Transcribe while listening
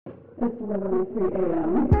It's literally 3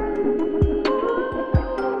 a.m.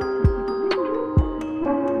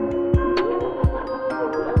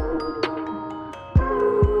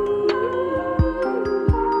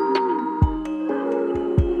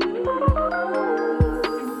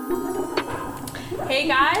 Hey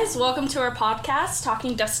guys, welcome to our podcast,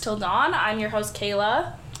 Talking Dusk Till Dawn. I'm your host,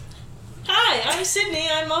 Kayla. Hi, I'm Sydney.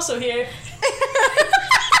 I'm also here.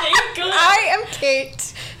 I am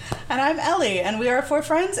Kate. And I'm Ellie, and we are 4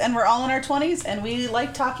 friends, and we're all in our 20s, and we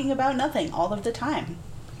like talking about nothing all of the time.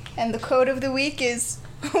 And the quote of the week is,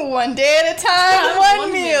 one day at a time,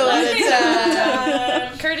 one meal at a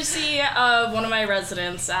time. Courtesy of one of my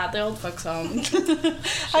residents at the old folks home.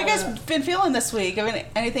 How you guys been feeling this week? I mean,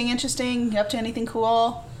 anything interesting? You up to anything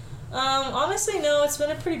cool? Honestly, no. It's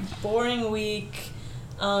been a pretty boring week.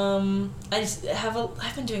 I've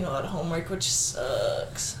been doing a lot of homework, which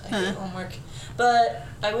sucks. I hate homework. But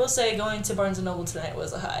I will say going to Barnes & Noble tonight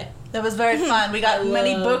was a high. That was very fun. We got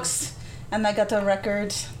many books, and I got the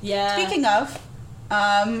record. Yeah. Speaking of,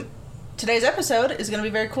 today's episode is going to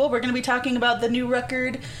be very cool. We're going to be talking about the new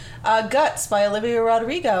record, Guts by Olivia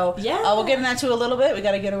Rodrigo. Yeah. We'll get into that too a little bit. We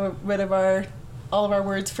got to get rid of all of our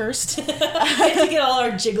words first. We have to get all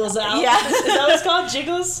our jiggles out. Yeah. Is that what it's called?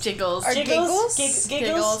 Jiggles? Jiggles. Our Giggles?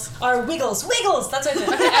 Giggles. Our wiggles. Wiggles! That's what I said.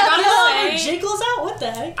 Okay, I gotta Our say, jiggles out? What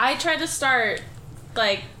the heck? I tried to start,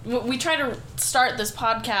 we tried to start this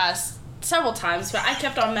podcast several times, but I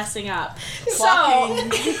kept on messing up. Walking.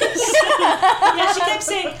 Yeah, she kept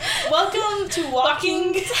saying, welcome to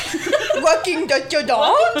walking. Walking to your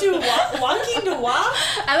dog. Welcome to walking to walk.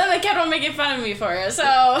 And then they kept on making fun of me for it, so...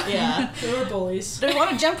 Yeah, they were bullies. Do we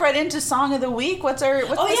want to jump right into song of the week? What's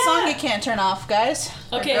the song you can't turn off, guys?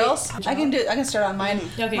 Okay. Or girls? I can start on mine.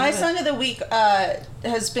 Okay, My go song of the week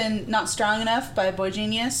has been Not Strong Enough by Boy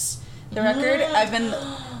Genius. The record. I've been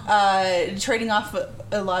trading off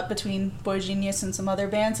a lot between Boy Genius and some other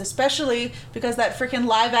bands, especially because that freaking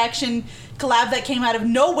live action collab that came out of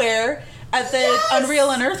nowhere at the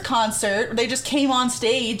Unreal Unearth concert. They just came on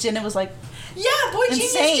stage and it was like, Yeah, Boy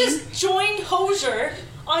insane. Genius just joined Hozier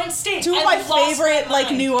on stage. two of my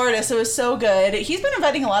favorite new artists. It was so good. He's been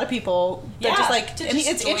inviting a lot of people that Yeah, just to and just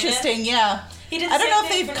it's join interesting. Yeah. He did I don't know if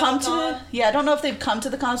the same they've thing come for to Con. I don't know if they've come to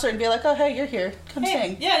the concert and be like, oh hey, you're here, come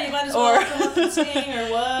sing. Yeah, you might as well Or- come up and sing or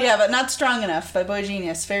what. Yeah, but Not Strong Enough by Boy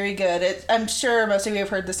Genius. Very good. I'm sure most of you have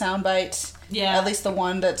heard the soundbite. Yeah. At least the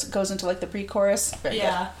one that goes into like the pre-chorus. Very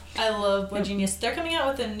Yeah, I love Boy Genius. They're coming out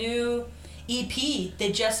with a new EP.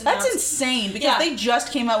 They just good. announced. That's insane because Yeah. they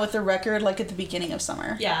just came out with the record like at the beginning of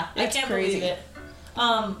summer. Yeah, It's I can't crazy. believe it.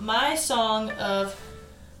 My song of...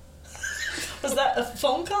 Was that a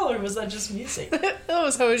phone call or was that just music? That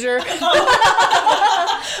was Hozier. Wow,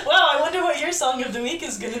 I wonder what your song of the week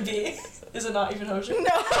is gonna be. Is it not even Hozier? No.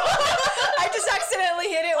 I just accidentally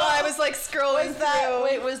hit it while I was like scrolling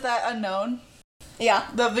through. Was that Unknown? Yeah.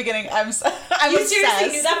 The beginning. I'm You obsessed. seriously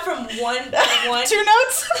knew that from one? 2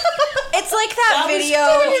 notes? It's like that was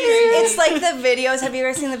video. crazy. It's like the videos. Have you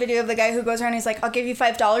ever seen the video of the guy who goes around and he's like, I'll give you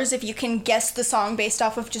 $5 if you can guess the song based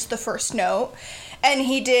off of just the first note? And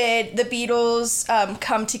he did the Beatles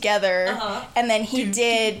Come Together, and then he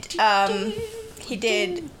did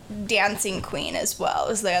Dancing Queen as well,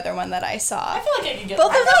 was the other one that I saw. I feel like I could get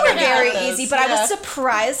Both of them were I very got those, easy, but I yeah. was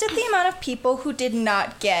surprised at the amount of people who did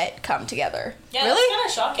not get Come Together. Yeah, Really? that's kind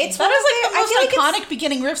of shocking. It's That is like I the feel like most iconic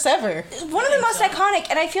beginning riffs ever. it's one of the most iconic,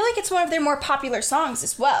 and I feel like it's one of their more popular songs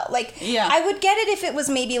as well. Like, Yeah. I would get it if it was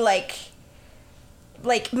maybe like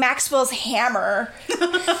Maxwell's Hammer,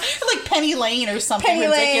 Like Penny Lane or something Penny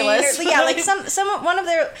ridiculous. Lane, or, yeah, like some one of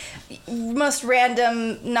their most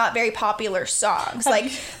random, not very popular songs,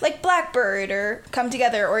 like Blackbird or Come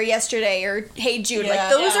Together or Yesterday or Hey Jude. Yeah. Like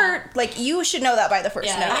those Yeah. are like you should know that by the first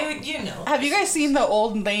note. Yeah, you know. Have you guys seen the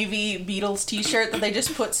old Navy Beatles t-shirt that they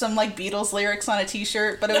just put some like Beatles lyrics on a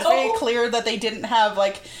t-shirt, but it was very No. clear that they didn't have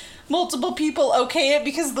like multiple people okay it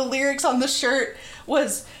because the lyrics on the shirt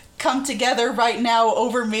was "Come together right now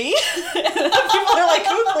over me." And people are like,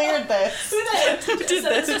 who cleared this? Who the heck did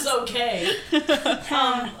said this? this is okay?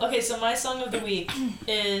 Okay, so my song of the week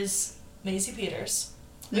is Maisie Peters.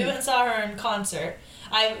 We went and saw her in concert.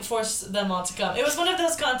 I forced them all to come. It was one of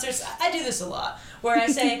those concerts, I do this a lot, where I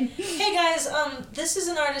say, hey guys, this is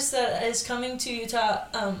an artist that is coming to Utah.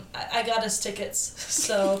 I got us tickets,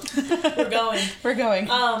 so we're going. We're going.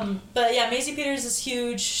 But yeah, Maisie Peters is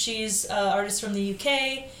huge. She's an artist from the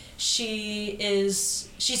UK.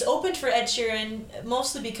 She's opened for Ed Sheeran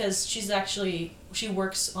mostly because she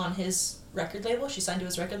works on his record label. She signed to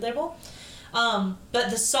his record label.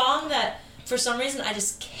 But the song that for some reason I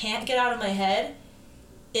just can't get out of my head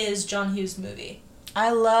is John Hughes' Movie.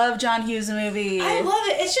 I love John Hughes' movie. I love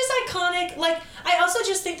it. It's just iconic. Like, I also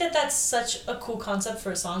just think that that's such a cool concept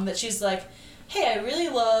for a song that she's like, hey, I really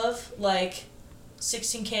love, like,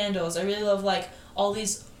 16 Candles. I really love, like, all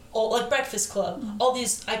these, old, like, Breakfast Club. All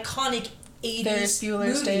these iconic 80s Ferris Bueller's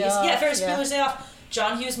movies. Day Off. Yeah, Ferris Bueller's Day Off.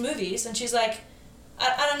 John Hughes movies. And she's like,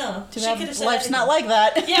 I don't know. She could have said life's anything. not like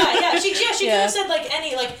that. She could have said like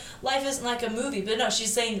any like life isn't like a movie, but no,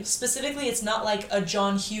 she's saying specifically it's not like a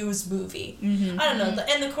John Hughes movie. I don't know,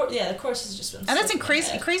 and the chorus has just been. And it's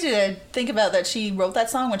crazy to think about that she wrote that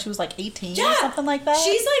song when she was like 18 or something like that.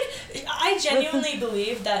 She's like, I genuinely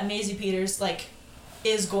believe that Maisie Peters like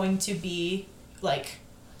is going to be like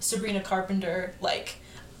Sabrina Carpenter, like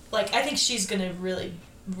I think she's gonna really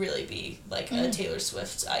be like a Taylor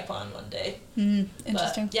Swift icon one day.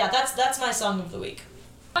 Interesting. But, yeah, that's my song of the week.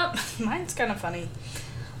 Mine's kind of funny.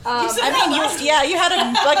 You had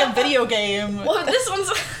a video game. Well, this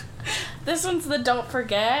one's the Don't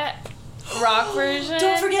Forget rock version.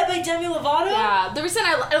 Don't Forget by Demi Lovato? Yeah,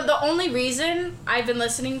 the only reason I've been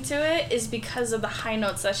listening to it is because of the high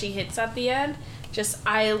notes that she hits at the end.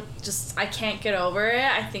 I can't get over it.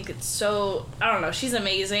 I think it's so, I don't know, she's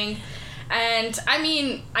amazing. And, I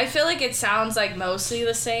mean, I feel like it sounds, like, mostly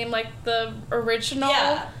the same, like, the original,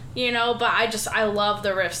 you know, but I love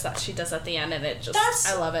the riffs that she does at the end, and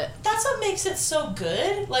I love it. That's what makes it so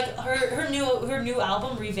good. Like, her new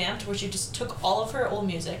album, Revamped, where she just took all of her old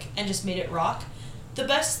music and just made it rock. The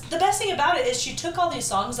best thing about it is she took all these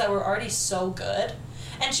songs that were already so good,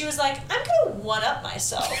 and she was like, I'm gonna one-up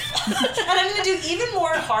myself. And I'm gonna do even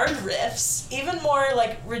more hard riffs, even more,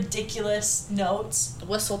 like, ridiculous notes.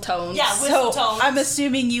 Whistle tones. Yeah, whistle tones. I'm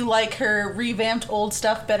assuming you like her revamped old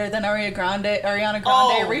stuff better than Ariana Grande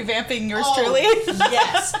revamping yours truly.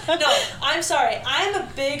 Yes. No, I'm sorry. I'm a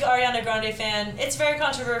big Ariana Grande fan. It's very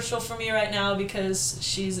controversial for me right now because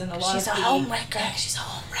she's in a lot of... She's a homewrecker. Yeah, she's a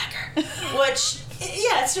homewrecker. Which...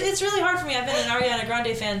 Yeah, it's really hard for me. I've been an Ariana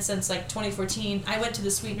Grande fan since, like, 2014. I went to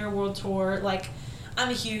the Sweetener World Tour. Like, I'm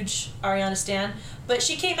a huge Ariana stan. But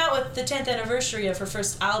she came out with the 10th anniversary of her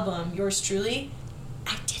first album, Yours Truly.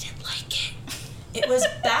 I didn't like it. It was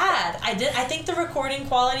bad. I think the recording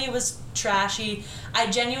quality was trashy. I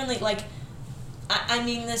genuinely, like... I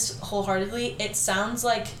mean this wholeheartedly. It sounds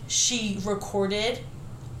like she recorded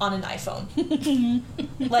on an iPhone.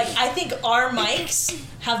 Like, I think our mics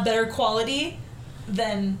have better quality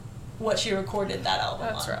than what she recorded that album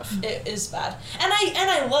on. That's rough. It is bad. And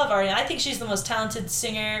I love Ariana. I think she's the most talented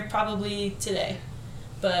singer probably today.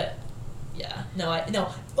 But yeah, no,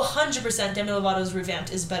 100% Demi Lovato's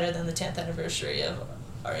Revamped is better than the 10th anniversary of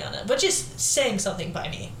Ariana, which is saying something by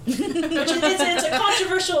me. It's a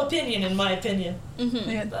controversial opinion in my opinion.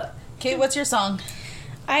 But, Kate, what's your song?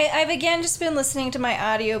 I've again just been listening to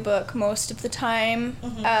my audiobook most of the time,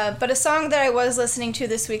 but a song that I was listening to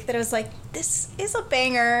this week that I was like, this is a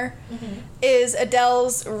banger, is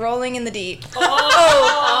Adele's Rolling in the Deep. And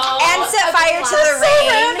Set Fire to the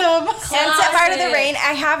Rain. And Set Fire to the Rain.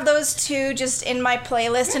 I have those two just in my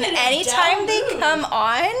playlist, and anytime they come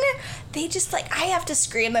on, they just, like, I have to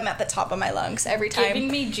scream them at the top of my lungs every time.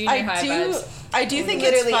 Giving me junior high vibes. I do think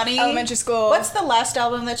Literally it's funny. elementary school. What's the last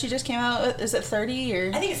album that she just came out with? Is it 30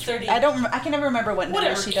 or? I think it's 30. I can never remember what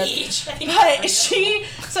number she does. Age. I think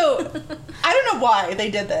But I don't know why they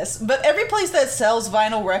did this, but every place that sells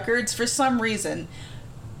vinyl records, for some reason,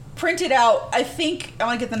 printed out, I think, I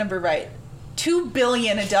want to get the number right, 2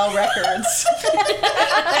 billion Adele records.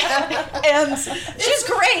 And she's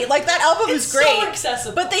great. Like, that album is great. So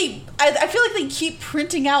accessible. But I feel like they keep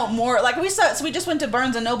printing out more. Like, we just went to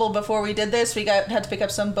Barnes & Noble before we did this. We had to pick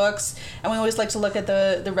up some books, and we always like to look at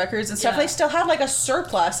the records and stuff. Yeah. They still have, like, a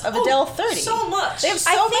surplus of Adele 30. So much. They have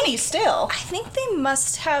so many still. I think they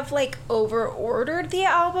must have, like, over-ordered the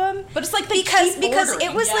album. But it's like they because keep ordering.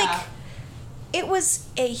 it was Yeah. like, it was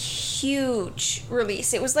a huge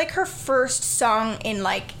release. It was like her first song in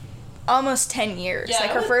like almost 10 years. Yeah,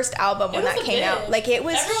 like it her was- first album when it was that a came bit. out. Like it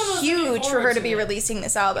was Everyone was looking huge for forward her to to be it. releasing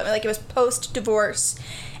this album. Like it was post-divorce.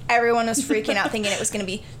 Everyone was freaking out thinking it was going to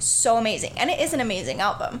be so amazing. And it is an amazing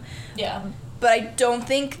album. Yeah. But I don't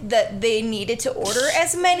think that they needed to order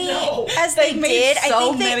as many No. as they made did.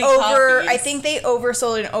 so many copies. I think they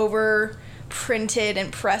oversold and over printed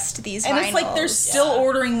and pressed these And vinyls. it's like they're still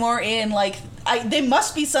ordering more in. Like, they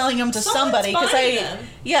must be selling them to somebody because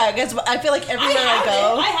because I feel like everywhere I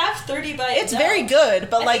go, I have 30 by it's very good,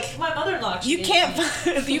 but like my mother-in-law. You can't.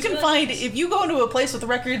 You can find if you go into a place with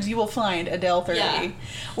records, you will find Adele 30. Yeah.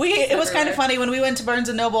 It was kind of funny when we went to Barnes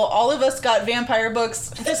and Noble. All of us got vampire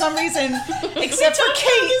books for some reason, except for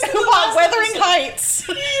Kate, who bought Wuthering Heights.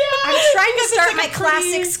 I'm trying to start my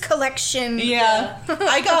classics collection. Yeah,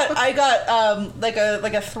 I got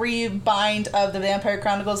like a 3 bind of the Vampire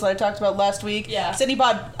Chronicles that I talked about last week. Yeah. Sydney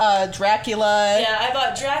bought Dracula. Yeah, I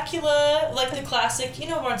bought Dracula, like the classic. You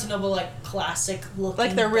know, Barnes and Noble, like classic looking.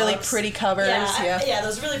 Like they're really books. pretty covers. Yeah,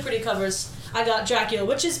 those really pretty covers. I got Dracula,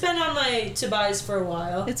 which has been on my to buys for a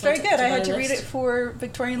while. It's very good. I had to read it for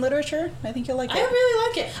Victorian literature. I think you'll like it. I really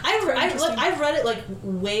like it. I read it like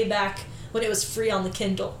way back when it was free on the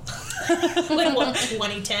Kindle, like what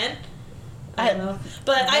 2010. I don't know.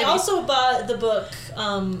 But maybe. I also bought the book,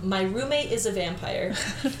 My Roommate is a Vampire.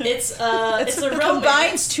 It's a romance.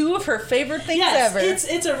 Combines 2 of her favorite things ever.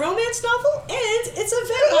 It's a romance novel and it's a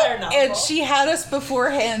vampire novel. And she had us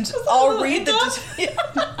beforehand all read the...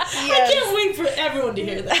 I can't wait for everyone to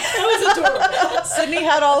hear that. That was adorable. Sydney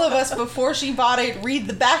had all of us, before she bought it, read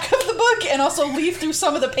the back of the book and also leaf through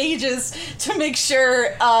some of the pages to make sure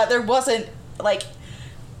there wasn't, like,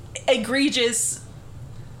 egregious...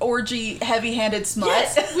 orgy heavy-handed smut.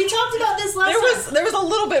 Yes, we talked about this last time. There was a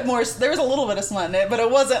little bit more. There was a little bit of smut in it, but it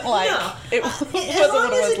wasn't like it wasn't as long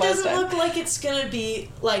what it as was it last doesn't time. look like it's gonna be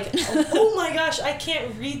like, oh my gosh, I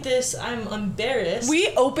can't read this. I'm embarrassed. We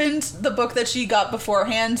opened the book that she got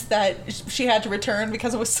beforehand that she had to return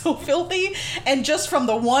because it was so filthy, and just from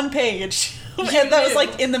the one page. And that was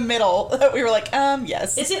like in the middle that we were like,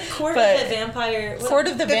 yes. Is it Court of the Vampire? Court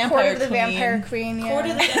of the Vampire Queen. Yeah. Court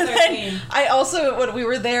of the Vampire Queen. I also, when we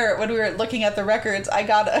were looking at the records, I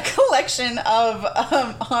got a collection of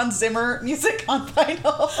Hans Zimmer music on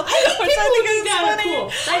vinyl, which I think is funny.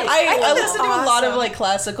 Cool. I listen to a lot of like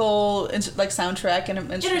classical, like soundtrack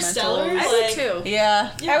and Interstellar. instrumentals. I do too.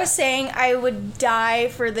 Yeah. I was saying I would die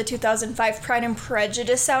for the 2005 Pride and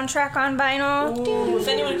Prejudice soundtrack on vinyl. Ooh, if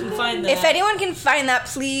anyone can find that. If anyone can find that,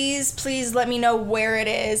 please let me know where it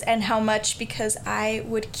is and how much, because I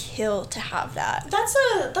would kill to have that.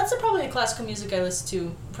 That's probably a classical music I listen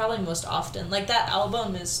to probably most often. Like that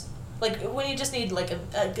album is like when you just need like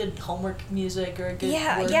a good homework music or a good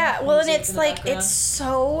Well, and it's like it's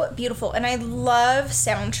so beautiful, and I love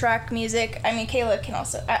soundtrack music. I mean, Kayla can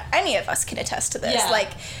also any of us can attest to this. Yeah. Like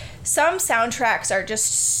some soundtracks are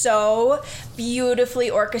just so beautifully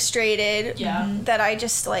orchestrated that I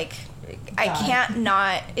just like. I can't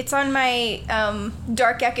not. It's on my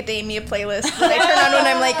Dark Academia playlist that I turn on when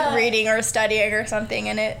I'm like reading or studying or something,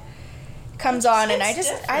 and it comes on, and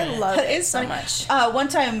I love it so much. One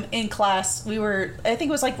time in class, I think it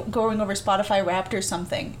was like going over Spotify Wrapped or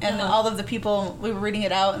something, and all of the people, we were reading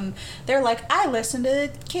it out, and they're like, I listen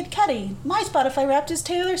to Kid Cudi. My Spotify Wrapped is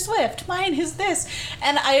Taylor Swift. Mine is this.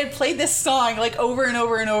 And I had played this song like over and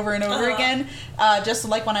over and over and over again, just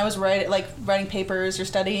like when I was writing papers or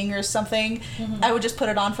studying or something. I would just put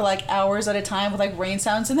it on for like hours at a time with like rain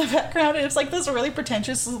sounds in the background, and it's like this really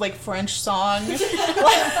pretentious like French song.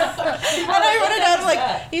 And I wrote it down like,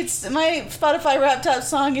 it's my Spotify Wrapped Up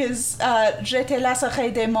song is Je te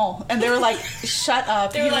laisserai des mots, and they were like, shut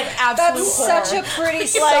up. They were like, absolute That's whore. such a pretty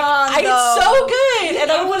song. Like, it's so good. You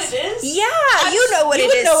know what it is? Yeah, you know what it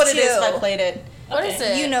is. You would know what it is too. if I played it. What is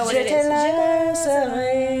it? You know what it Je te is.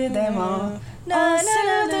 laisserai des mots.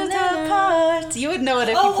 You would know it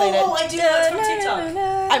if you played it. I do know. It's from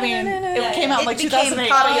TikTok. I mean, it came out It like became 2008.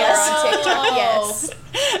 popular Yes. on TikTok.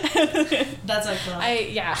 Yes. That's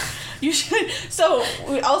iconic. You should. So,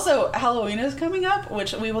 Halloween is coming up,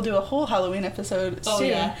 which we will do a whole Halloween episode soon.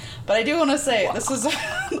 Yeah. But I do want to say,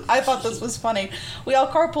 I thought this was funny. We all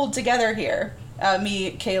carpooled together here.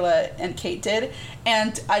 Me, Kayla, and Kate did.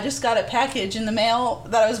 And I just got a package in the mail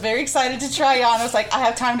that I was very excited to try on. I was like, I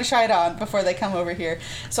have time to try it on before they come over here.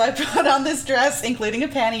 So I put on this dress, including a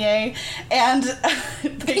pannier, and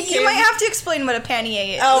You might have to explain what a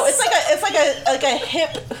pannier is. Oh, it's like a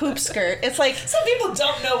hip hoop skirt. It's like Some people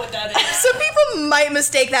don't know what that is. Some people might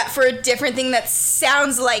mistake that for a different thing that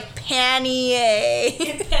sounds like pannier.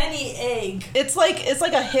 Penny egg. it's like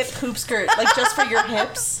a hip hoop skirt, like just for your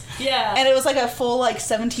hips. Yeah. And it was like a full like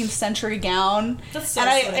 17th century gown. That's so and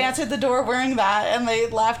I funny. answered the door wearing that, and they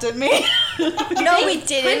laughed at me. No, we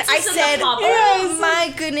didn't. I Princess and the said, Pauper. oh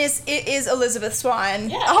my goodness, it is Elizabeth Swan.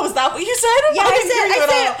 Yeah. Oh, is that what you said? Yeah, didn't hear you at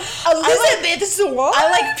I said all. Elizabeth Swan.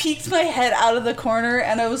 I like peeked my head out of the corner,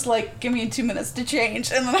 and I was like, "Give me 2 minutes to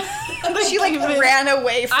change," and then She like ran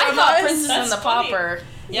away from I thought us. Princess That's and the funny. Pauper.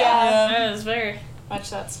 Yeah. That was very much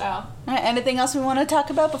that style. All right, anything else we want to talk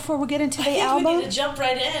about before we get into the I think album? we need to jump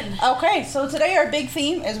right in. Okay, so today our big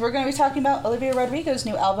theme is we're going to be talking about Olivia Rodrigo's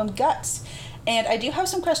new album, Guts. And I do have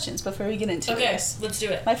some questions before we get into this. Okay, let's do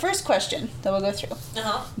it. My first question that we'll go through.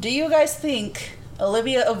 Uh-huh. Do you guys think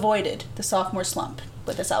Olivia avoided the sophomore slump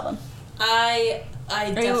with this album? I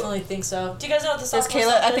definitely think so. Do you guys know what the sophomore Kayla,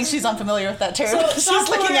 slump I think is? she's unfamiliar with that term. So, She's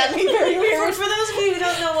sophomore- looking at me very weird. For those of you who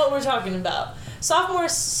don't know what we're talking about, sophomore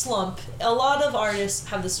slump, a lot of artists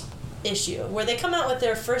have this issue where they come out with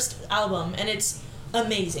their first album and it's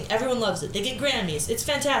amazing. Everyone loves it. They get Grammys. It's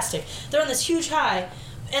fantastic. They're on this huge high.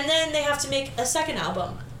 And then they have to make a second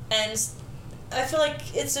album. And I feel like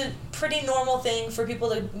it's a pretty normal thing for people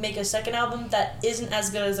to make a second album that isn't as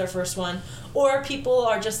good as their first one. Or people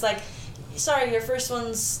are just like, sorry, your first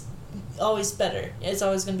one's always better. It's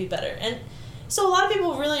always going to be better. And so a lot of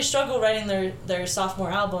people really struggle writing their sophomore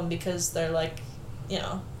album because they're like, you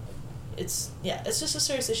know, it's just a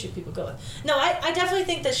serious issue people go with. No, I definitely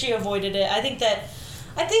think that she avoided it. I think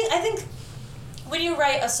when you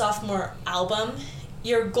write a sophomore album,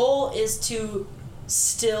 your goal is to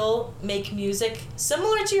still make music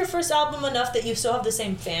similar to your first album enough that you still have the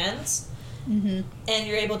same fans and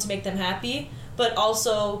you're able to make them happy, but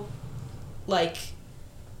also like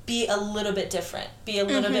be a little bit different, be a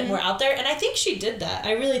little bit more out there. And I think she did that.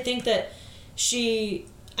 I really think that she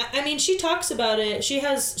talks about it. She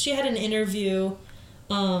had an interview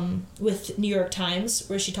with New York Times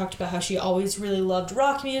where she talked about how she always really loved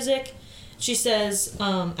rock music. She says,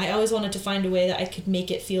 I always wanted to find a way that I could make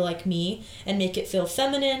it feel like me and make it feel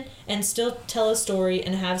feminine and still tell a story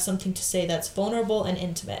and have something to say that's vulnerable and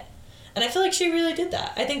intimate. And I feel like she really did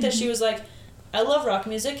that. I think that she was like, I love rock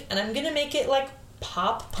music and I'm going to make it like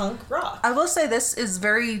pop punk rock. I will say this is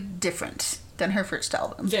very different than her first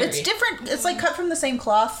album. Very. It's different. It's like cut from the same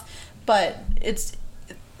cloth, but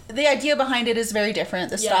the idea behind it is very different.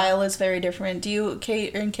 The style is very different. Do you,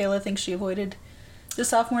 Kate and Kayla, think she avoided the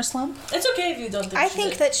sophomore slump? It's okay if you don't think I she think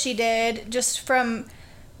did. that she did. Just from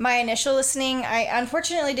my initial listening, I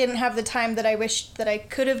unfortunately didn't have the time that I wished that I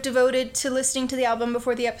could have devoted to listening to the album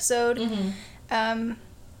before the episode.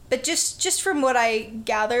 But just from what I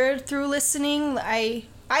gathered through listening, I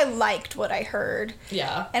liked what I heard.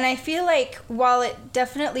 Yeah. And I feel like while it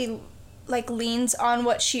definitely like leans on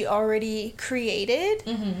what she already created,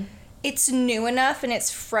 it's new enough and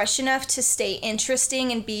it's fresh enough to stay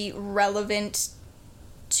interesting and be relevant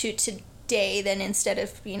to today than instead of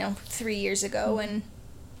 3 years ago when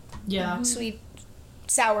Sweet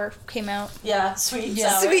Sour came out. Yeah, Sweet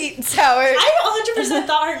Sour. Sweet Sour. I 100%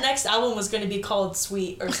 thought her next album was going to be called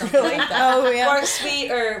Sweet or something like that. Oh yeah. Or Sweet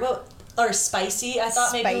or Spicy. I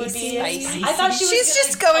thought maybe it would be. Spicy. I thought she was She's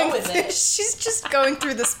just go going. with it. She's just going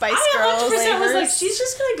through the Spice I Girls 100% was like, flavors. she's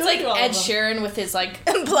just going to go It's like through all Ed of them. Sheeran with his like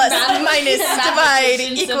Plus, minus, divide,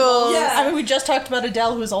 multiplication equals. symbols. Yeah. I mean, we just talked about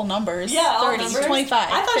Adele, who's all numbers. Yeah, all 30, numbers. 25,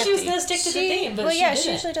 I thought she was 50. going to stick to the theme, but well, she yeah, didn't.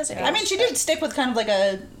 she usually does it. I mean, she did stick with kind of like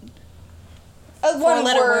a one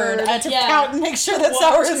four-letter word. I had to Yeah. count and make sure that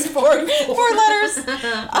sour is four letters.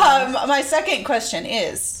 My second question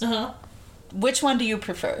is, which one do you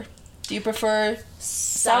prefer? Do you prefer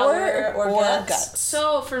sour or guts?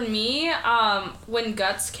 So for me, when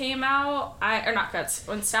Guts came out,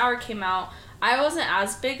 when Sour came out, I wasn't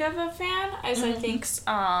as big of a fan as I think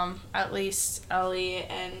at least Ellie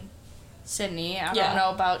and Sydney. I don't know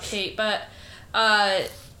about Kate, but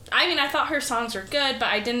I mean, I thought her songs were good, but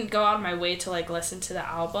I didn't go out of my way to like listen to the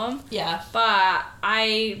album. Yeah. But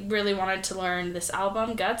I really wanted to learn this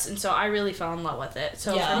album, Guts, and so I really fell in love with it.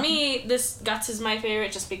 So for me, this Guts is my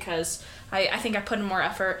favorite just because I think I put in more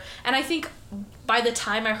effort. And I think by the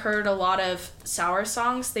time I heard a lot of Sour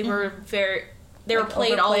songs, they were they were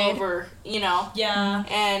played all over, Yeah.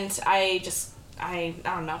 And I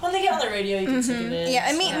don't know. When they get on the radio, you can sing it in.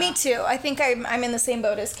 Yeah, me too. I think I'm in the same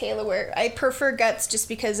boat as Kayla, where I prefer Guts just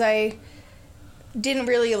because I didn't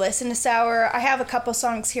really listen to Sour. I have a couple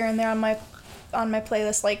songs here and there on my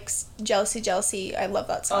playlist, like Jealousy, Jealousy. I love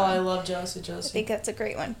that song. Oh, I love Jealousy, I Jealousy. think that's a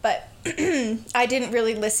great one. But I didn't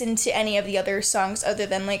really listen to any of the other songs other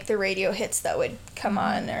than like the radio hits that would come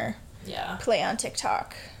on or play on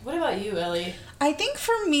TikTok. What about you, Ellie? I think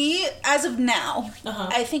for me, as of now,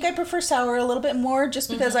 I think I prefer Sour a little bit more just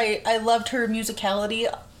because I loved her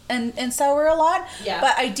musicality and Sour a lot. Yeah.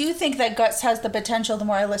 But I do think that Guts has the potential, the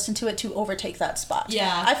more I listen to it, to overtake that spot.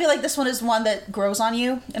 Yeah. I feel like this one is one that grows on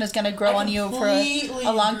you and is going to grow on you for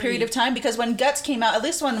a long period of time, because when Guts came out, at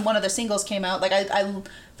least when one of the singles came out, like I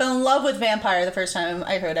fell in love with Vampire the first time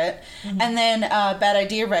I heard it. And then Bad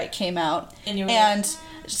Idea Right came out. And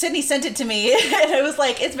Sydney sent it to me, and it was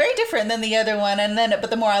like, it's very different than the other one. And then,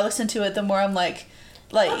 but the more I listen to it, the more I'm like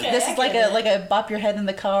Okay, this I is like get a bop your head in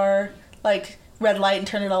the car like red light and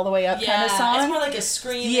turn it all the way up kind of song. It's more like a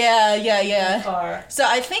scream. Yeah. Car. So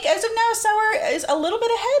I think as of now, Sour is a little bit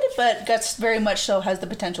ahead, but Guts very much so has the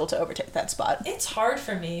potential to overtake that spot. It's hard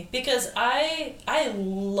for me because I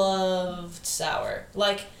loved Sour.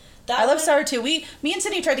 Like that. I love Sour too. Me and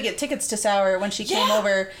Sydney tried to get tickets to Sour when she came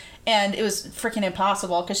over, and it was freaking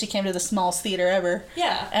impossible because she came to the smallest theater ever.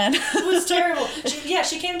 Yeah. And it was terrible.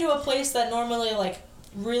 She came to a place that normally like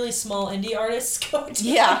really small indie artists go to.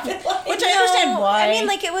 Yeah. Which I understand why. I mean,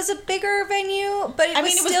 like, it was a bigger venue, but it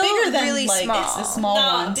was still bigger than really like small. it's the small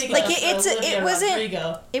ones. Like it wasn't.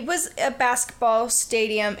 Rodrigo. It was a basketball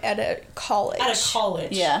stadium at a college. At a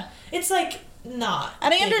college. Yeah. It's like not.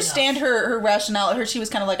 And I understand her rationale. She was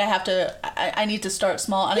kind of like, I need to start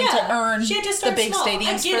small. I need to earn she had to start the big small.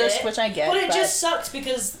 stadiums first, which I get. But it just sucks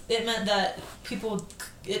because it meant that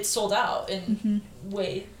it sold out in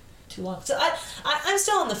way too long. So I'm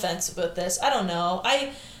still on the fence about this. I don't know.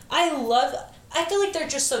 I feel like they're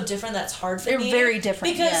just so different that's hard for me. They're very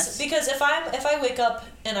different, because if I wake up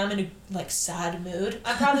and I'm in a like sad mood,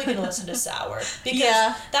 I'm probably gonna listen to Sour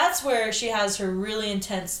because that's where she has her really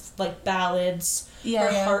intense like ballads,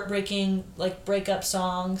 her heartbreaking like breakup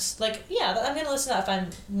songs. Like I'm gonna listen to that if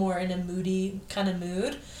I'm more in a moody kind of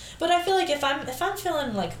mood. But I feel like if I'm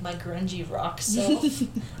feeling like my grungy rock self,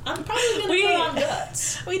 I'm probably gonna put on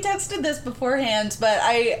Guts. We texted this beforehand, but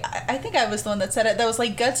I think I was the one that said it. That was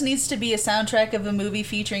like, Guts needs to be a soundtrack of a movie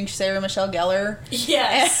featuring Sarah Michelle Gellar.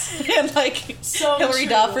 Yes. And like so Hilary true.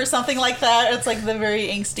 Duff or something like that. It's like the very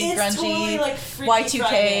angsty, grungy, totally like Freaky Y2K,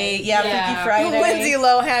 Friday. Freaky Friday. Lindsay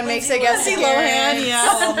Lohan makes a guest appearance.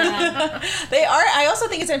 Oh, man. They are. I also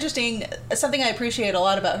think it's interesting. Something I appreciate a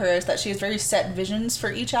lot about her is that she has very set visions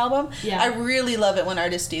for each album. Yeah. I really love it when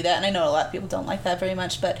artists do that, and I know a lot of people don't like that very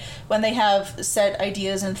much, but when they have set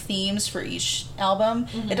ideas and themes for each album,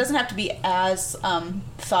 it doesn't have to be as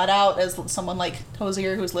thought out as someone like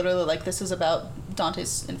Hozier, who's literally like, this is about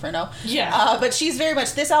Dante's Inferno. Yeah. But she's very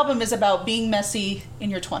much, this album is about being messy in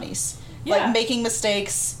your 20s. Yeah. Like making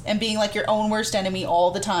mistakes and being like your own worst enemy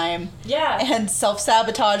all the time. Yeah. And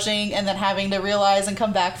self-sabotaging and then having to realize and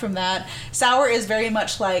come back from that. Sour is very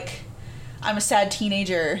much like, I'm a sad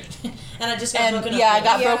teenager. And I just got broken up with. I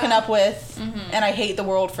got broken up with, and I hate the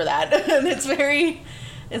world for that. And it's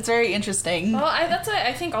very interesting. Well, that's why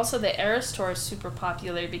I think also the Eras Tour is super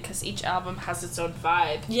popular because each album has its own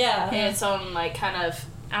vibe. Yeah. And its own, like, kind of,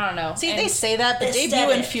 I don't know. See, and they say that, but aesthetic.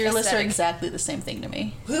 Debut and Fearless are Aesthetic. exactly the same thing to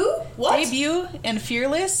me. Who? What? Debut and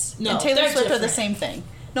Fearless No, and Taylor they're Swift are the different. same thing.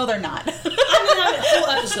 No, they're not. I'm gonna have a whole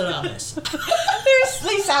episode on this.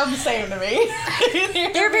 They sound the same to me.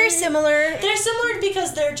 They're very similar. They're similar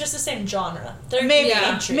because they're just the same genre. They're Maybe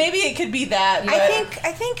country. maybe it could be that.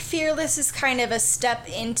 I think Fearless is kind of a step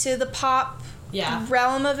into the pop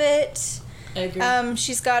realm of it. I agree.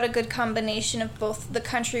 She's got a good combination of both the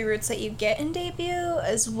country roots that you get in Debut,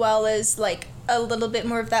 as well as like a little bit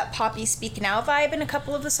more of that poppy Speak Now vibe in a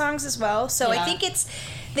couple of the songs as well. So I think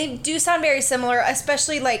they do sound very similar,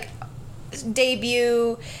 especially like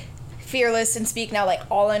Debut, Fearless, and Speak Now, like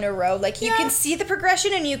all in a row. Like you can see the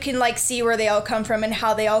progression and you can like see where they all come from and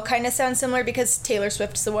how they all kind of sound similar because Taylor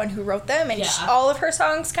Swift's the one who wrote them, and all of her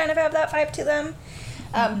songs kind of have that vibe to them.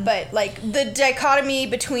 But like the dichotomy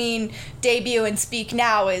between Debut and Speak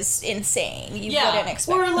Now is insane. You wouldn't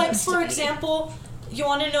expect. Or like, those to for be. example, you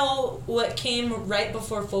want to know what came right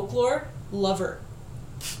before Folklore? Lover.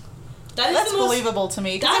 That's believable to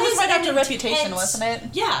me. Because it was right after Reputation, wasn't it?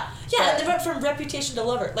 Yeah. Yeah, they went from Reputation to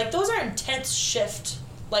Lover. Like, those are intense shift.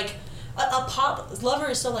 Like, a pop... Lover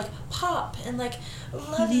is so, like, pop and, like,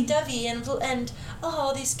 lovey-dovey and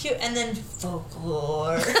oh, these cute... And then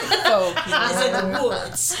Folklore. Is in the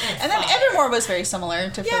woods. And then Evermore was very similar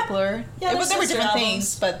to Folklore. Yeah, They were sister different albums.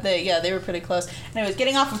 things, but they were pretty close. Anyways,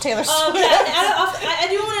 getting off of Taylor Swift. I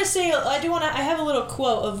do want to say, I have a little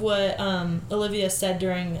quote of what Olivia said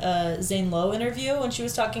during a Zane Lowe interview when she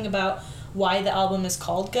was talking about why the album is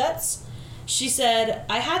called Guts. She said,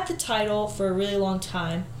 I had the title for a really long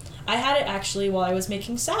time. I had it actually while I was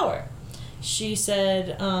making Sour. She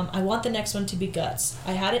said, I want the next one to be Guts.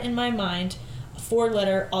 I had it in my mind, a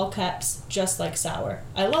 4-letter, all caps, just like Sour.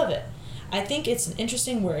 I love it. I think it's an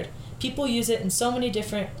interesting word. People use it in so many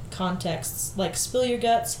different contexts, like spill your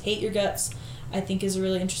guts, hate your guts. I think is a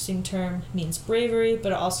really interesting term. It means bravery,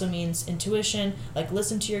 but it also means intuition, like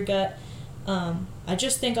listen to your gut. I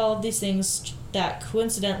just think all of these things that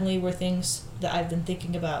coincidentally were things that I've been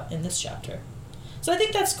thinking about in this chapter. So I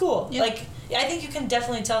think that's cool. Yeah. Like, I think you can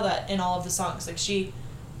definitely tell that in all of the songs. Like,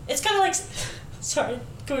 it's kind of like Sorry,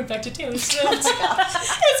 going back to Taylor Swift. It's kind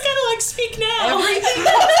of like Speak Now. Everything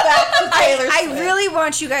comes back to Taylor Swift. I really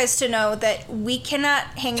want you guys to know that we cannot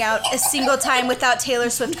hang out a single time without Taylor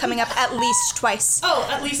Swift coming up at least twice. Oh,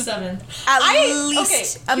 at least 7. A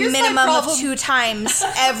here's my minimum of problem. 2 times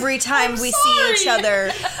every time we see sorry. each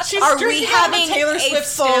other. She's Are we drinking out of a having Taylor a Swift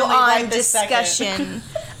Stanley full-on right this second. discussion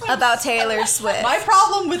about Taylor Swift? My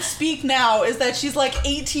problem with Speak Now is that she's like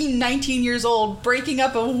 18, 19 years old breaking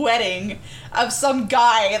up a wedding of some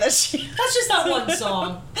guy that she... That's just that one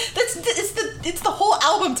song. It's the whole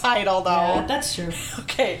album title, though. Yeah, that's true.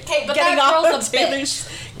 Okay, but that girl's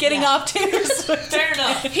a getting off Taylor Swift. Fair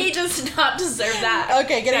enough. He does not deserve that.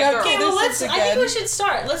 Okay, getting That off girl. Taylor Well, Swift I again. think we should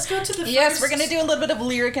start. Let's go to the first... Yes, we're gonna do a little bit of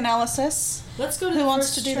lyric analysis. Let's go to Who the wants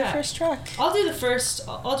first to do track. the first track? I'll do the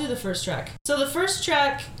first track. So the first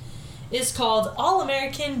track is called All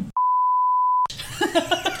American. I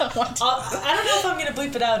don't know if I'm gonna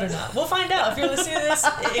bleep it out or not. We'll find out. If you're listening to this,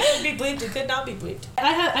 it could be bleeped. It could not be bleeped.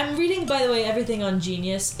 I'm reading, by the way, everything on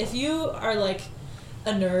Genius. If you are like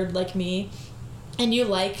a nerd like me, and you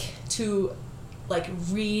like to like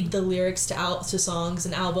read the lyrics to songs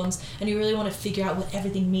and albums, and you really want to figure out what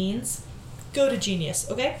everything means, go to Genius.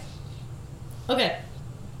 Okay. Okay.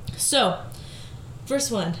 So,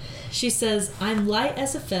 first one. She says, "I'm light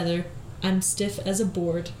as a feather. I'm stiff as a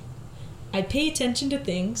board. I pay attention to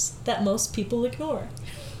things that most people ignore."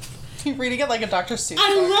 You're reading it like a Dr. Seuss book.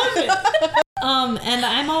 I love it. And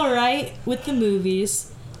I'm alright with the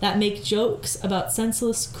movies that make jokes about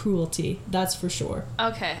senseless cruelty. That's for sure.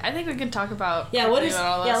 Okay, I think we can talk about Yeah, quickly about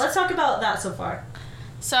all this. let's talk about that so far.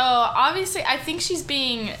 So obviously, I think she's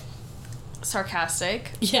being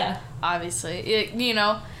sarcastic. Yeah. Obviously, you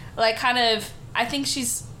know, like kind of. I think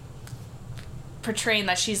she's portraying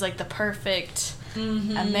that she's like the perfect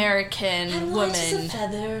American I'm woman, light as a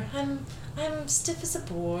feather. I'm stiff as a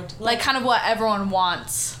board. like kind of what everyone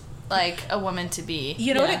wants, like a woman to be.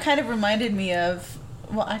 You know what Yeah. it kind of reminded me of?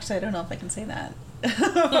 Well, actually, I don't know if I can say that.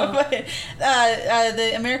 But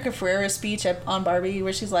the America Ferrera speech on Barbie,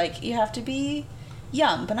 where she's like, "You have to be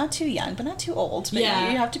young, but not too young, but not too old. But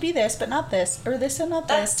Yeah. you have to be this, but not this, or this and not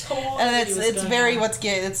this." That's totally and what's it's going very on. what's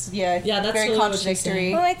good. It's Yeah, that's very really what she's contradictory.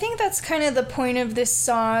 saying. Well, I think that's kind of the point of this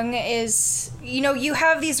song is, you know, you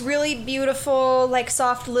have these really beautiful, like,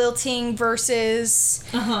 soft lilting verses.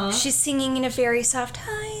 Uh-huh. She's singing in a very soft,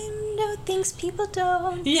 I know things people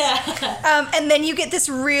don't. Yeah. And then you get this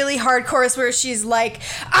really hard chorus where she's like,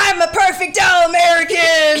 I'm a perfect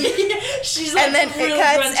all-American! She's like And then really it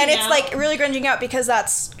cuts, grunging and it's out. like really grunging out because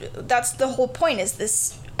that's the whole point is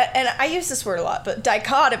this, and I use this word a lot, but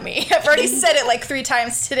dichotomy. I've already said it like 3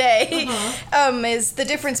 times today. Is the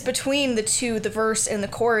difference between the two, the verse and the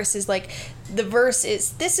chorus is like, the verse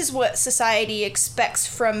is, this is what society expects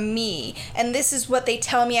from me, and this is what they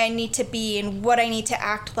tell me I need to be and what I need to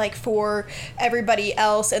act like for everybody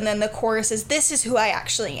else, and then the chorus is, this is who I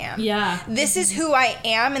actually am. Yeah. This is who I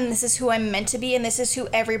am, and this is who I'm meant to be, and this is who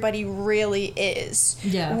everybody really is.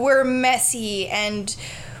 Yeah. We're messy, and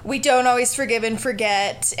we don't always forgive and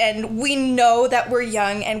forget, and we know that we're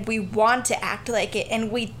young, and we want to act like it,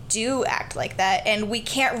 and we do act like that, and we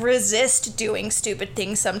can't resist doing stupid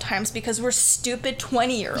things sometimes because we're stupid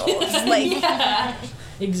 20-year-olds. Like, Yeah.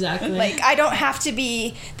 Exactly. like, I don't have to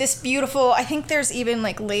be this beautiful. I think there's even,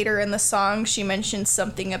 like, later in the song, she mentions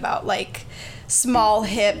something about, like, small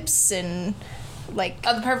hips and, like...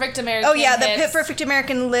 Oh, the perfect American. Oh, yeah, the hips. perfect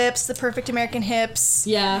American lips, the perfect American hips.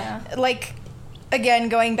 Yeah. Like, again,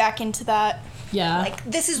 going back into that. Yeah. Like,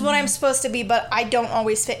 this is what I'm supposed to be, but I don't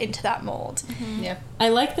always fit into that mold. Yeah. I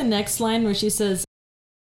like the next line where she says,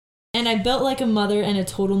 "And I built like a mother and a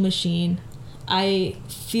total machine. I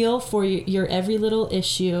feel for your every little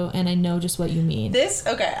issue, and I know just what you mean."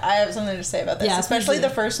 Okay, I have something to say about this. Yeah, Especially please do.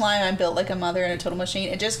 the first line, "I'm built like a mother in a total machine."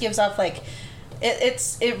 It just gives off like,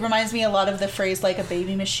 it reminds me a lot of the phrase like a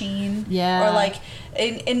baby machine. Yeah. Or like,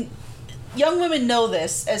 and young women know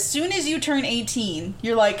this. As soon as you turn 18,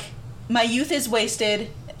 you're like, my youth is wasted.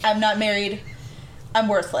 I'm not married. I'm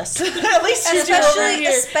worthless. At least you do over here.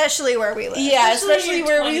 Especially where we live. Yeah, Especially especially in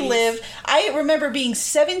where your we 20s. live. I remember being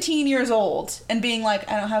 17 years old and being like,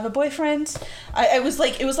 I don't have a boyfriend. I was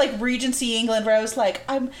like, it was like Regency England where I was like,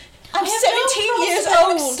 I'm 17 years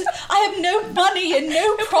old. I have no money and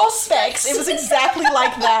no prospects. It was exactly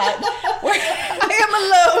like that. Where I am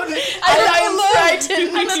alone. I am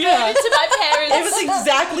frightened. I'm Yeah. a burden to my parents. It was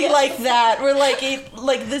exactly like that. Where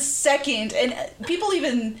like the second, and people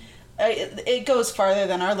even. It goes farther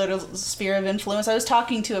than our little sphere of influence. I was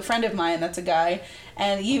talking to a friend of mine that's a guy,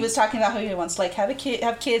 and he was talking about how he wants to like have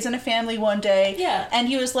kids and a family one day. Yeah. And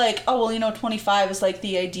he was like, oh well, 25 is like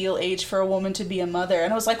the ideal age for a woman to be a mother.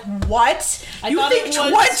 And I was like, what? You think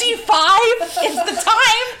 25 is the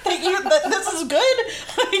time that this is good?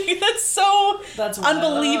 Like, that's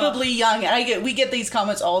unbelievably young. And we get these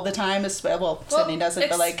comments all the time. Well, Sydney doesn't,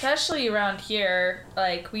 but like especially around here,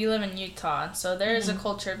 like we live in Utah, so there is a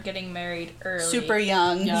culture of getting married early, super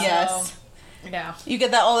young. Yeah. Yes. So, yeah. You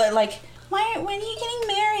get that all that like. When are you getting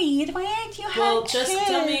married? Why aren't you having kids? Well, just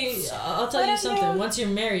tell me. I'll tell you something. Once you're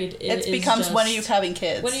married, it becomes when are you having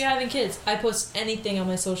kids? When are you having kids? I post anything on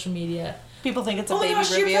my social media. People think it's a baby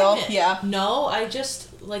gosh, reveal. Yeah. No, I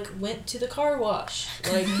just like went to the car wash.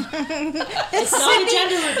 Like it's not a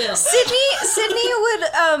gender reveal. Sydney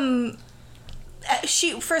would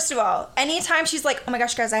she, first of all, anytime she's like, oh my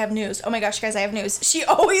gosh, guys, I have news. Oh my gosh, guys, I have news. She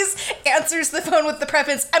always answers the phone with the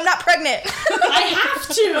preface, I'm not pregnant. I have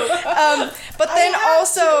to. But then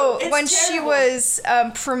also, when terrible. she was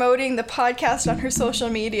promoting the podcast on her social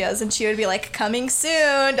medias, and she would be like, coming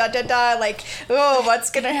soon, like, oh, what's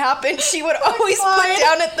going to happen? She would always put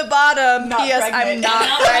down at the bottom, P.S. I'm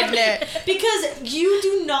not pregnant. Because you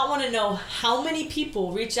do not want to know how many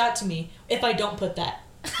people reach out to me if I don't put that.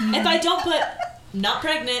 If I don't put not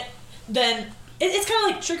pregnant, then it's kind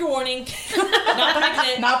of like trigger warning. Not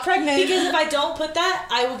pregnant. Not pregnant. Because if I don't put that,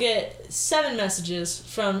 I will get 7 messages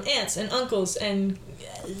from aunts and uncles and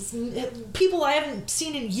people I haven't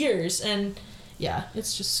seen in years. And yeah,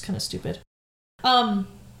 it's just kind of stupid.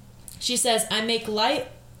 She says, I make light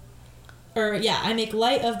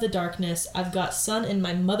of the darkness. I've got sun in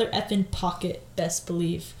my mother effing pocket, best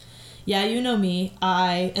believe. Yeah, you know me.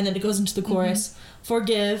 And then it goes into the chorus.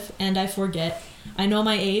 Forgive and I forget. I know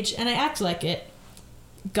my age and I act like it.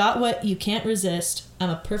 Got what you can't resist.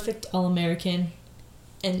 I'm a perfect all-American.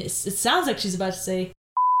 And it sounds like she's about to say,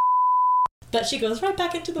 but she goes right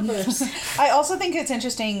back into the verse. I also think it's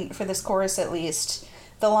interesting for this chorus, at least,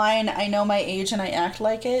 the line, I know my age and I act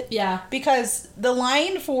like it. Yeah. Because the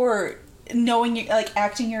line for knowing, like,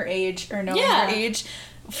 acting your age or knowing your age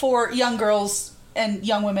for young girls and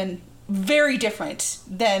young women, very different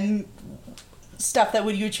than stuff that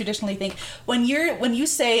you would traditionally think. When you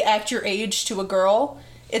say act your age to a girl,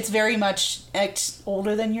 it's very much act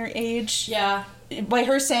older than your age. Yeah. By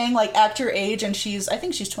her saying like act your age, and I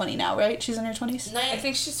think she's 20 now, right? She's in her 20s. I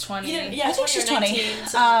think she's 20. Yeah, I think she's 20.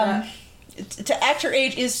 19, to act your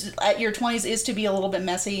age is at your 20s is to be a little bit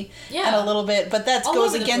messy and a little bit, but that all goes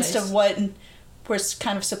over the against place. of what we're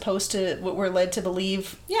kind of supposed to, what we're led to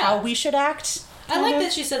believe how we should act. I like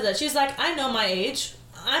that she said that. She's like, I know my age.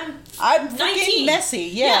 I'm freaking 19. messy.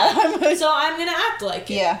 Yeah. So I'm gonna act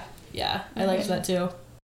like it. Yeah. Yeah, I liked that too.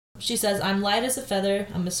 She says, I'm light as a feather.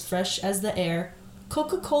 I'm as fresh as the air.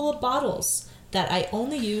 Coca-Cola bottles that I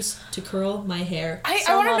only use to curl my hair. I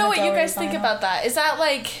want to know what you guys think about that. Is that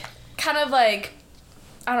like kind of like,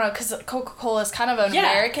 I don't know, because Coca-Cola is kind of an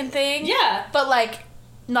American thing. Yeah. But like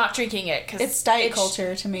not drinking it because it's diet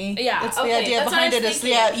culture to me. Yeah, it's the idea behind it is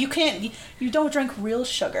you don't drink real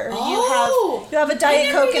sugar. Oh, you have a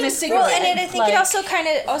Diet Coke and a cigarette. Well, and I think it also kind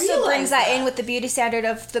of brings that in with the beauty standard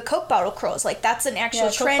of the Coke bottle curls. Like that's an actual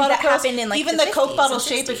trend that happened in like even the the Coke 50s bottle and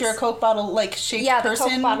shape. 60s. If you're a Coke bottle like shaped person,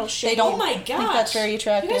 the Coke bottle shape. they don't. Oh my think gosh, that's very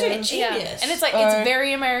attractive. You guys are genius. And it's like it's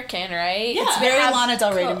very American, right? Yeah. It's very Lana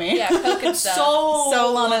Del Rey to me. Yeah, Coke and stuff.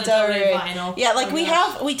 So Lana Del Rey. Vinyl. Yeah, like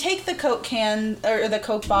we take the Coke can or the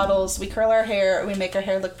Coke bottles, we curl our hair, we make our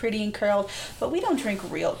hair look pretty and curled, but we don't drink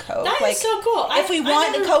real Coke. That like, is so cool. If we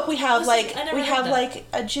want the Coke, we have have like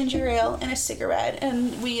a ginger ale and a cigarette,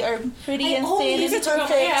 and we are pretty and only thin use and it to curl my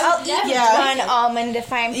perfect. hair. I'll eat one almond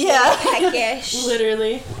if I'm peckish.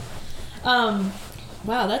 Literally.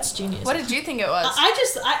 Wow, that's genius. What did you think it was?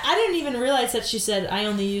 I didn't even realize that she said I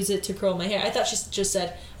only use it to curl my hair. I thought she just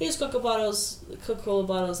said I use Coca-Cola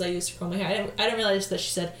bottles I use to curl my hair. I didn't realize that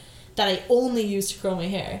she said that I only use to curl my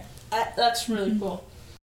hair. That's really cool.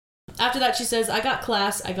 After that, she says, I got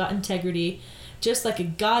class, I got integrity, just like a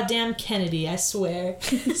goddamn Kennedy, I swear.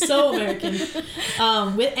 So American.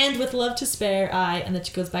 With love to spare, and then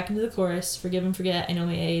she goes back into the chorus, forgive and forget, I know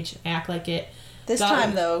my age, I act like it. This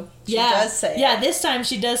time, though, she does say Yeah, this time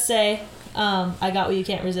she does say, I got what you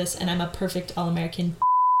can't resist, and I'm a perfect all-American.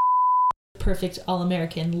 Perfect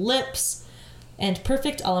all-American lips, and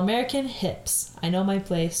perfect all-American hips. I know my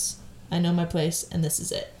place, and this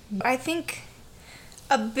is it. I think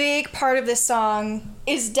a big part of this song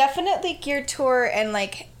is definitely geared toward and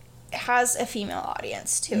like has a female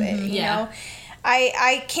audience to it. You know,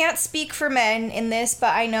 I can't speak for men in this,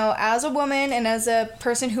 but I know as a woman and as a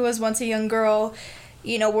person who was once a young girl,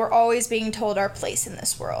 you know, we're always being told our place in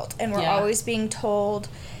this world, and we're always being told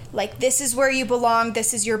like, this is where you belong,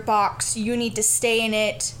 this is your box, you need to stay in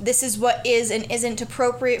it, this is what is and isn't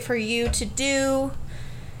appropriate for you to do.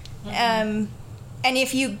 And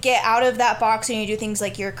if you get out of that box and you do things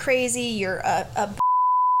like you're crazy, you're a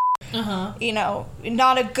you know,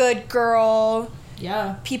 not a good girl,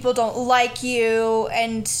 people don't like you,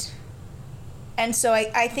 and so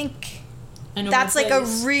I think that's like a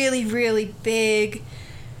really, really big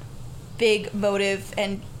motive,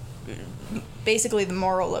 and basically the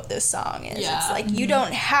moral of this song is it's like you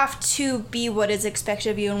don't have to be what is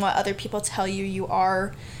expected of you and what other people tell you you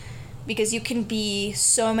are, because you can be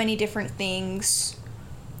so many different things,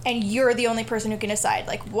 and you're the only person who can decide,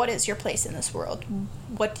 like, what is your place in this world,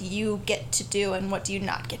 what do you get to do and what do you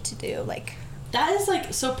not get to do. Like, that is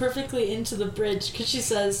like so perfectly into the bridge, because she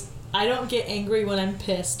says, I don't get angry when I'm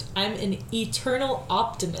pissed. I'm an eternal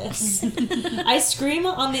optimist. I scream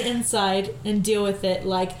on the inside and deal with it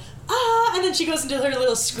like, and then she goes into her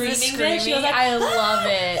little screaming bit. She goes like, I love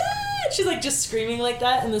it. She's like just screaming like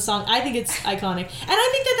that in the song. I think it's iconic. And I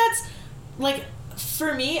think that's like,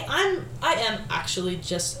 for me, I am actually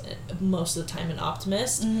just most of the time an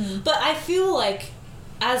optimist. But I feel like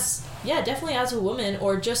definitely as a woman,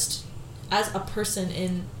 or just as a person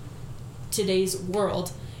in today's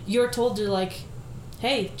world, you're told to, like,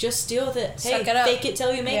 hey, just deal with it. Hey, fake it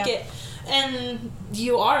till you make it. And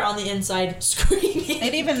you are on the inside screaming.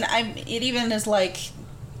 It even is like,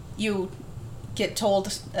 you get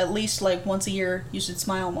told at least like once a year you should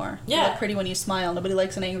smile more. You look pretty when you smile. No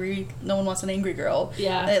one wants an angry girl.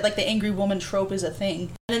 Like the angry woman trope is a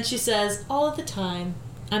thing. And then she says, all of the time,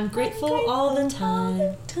 I'm grateful all the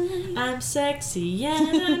time. I'm sexy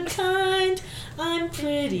and I'm kind. I'm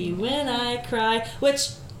pretty when I cry. Which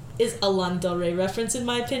is a Lana Del Rey reference, in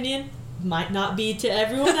my opinion. Might not be to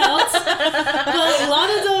everyone else. But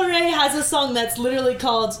Lana Del Rey has a song that's literally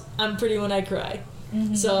called I'm Pretty When I Cry.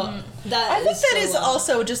 So I think that is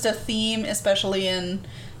also just a theme, especially in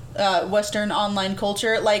Western online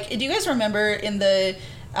culture. Like, do you guys remember in the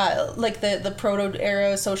like the proto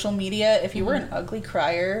era social media, if you were an ugly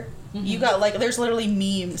crier, you got, like, there's literally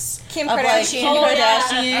memes Kim of Kardashian. like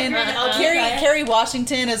Kim Kardashian. Kerry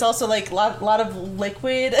Washington is also like lot of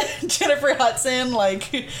liquid. Jennifer Hudson, like,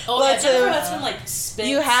 lots Jennifer of, Hudson, like, spits.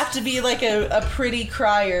 you have to be like a pretty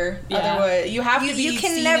crier. Otherwise, you have to be. You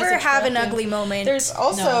can seen never as have an attractive. ugly moment. There's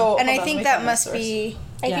also, and I think that must be.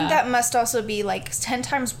 I Yeah. think that must also be like 10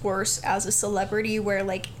 times worse as a celebrity, where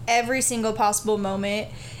like every single possible moment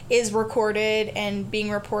is recorded and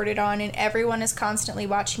being reported on, and everyone is constantly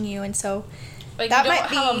watching you, and so Like, that you don't might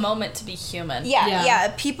be have a moment to be human.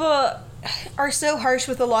 Yeah. People are so harsh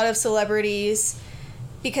with a lot of celebrities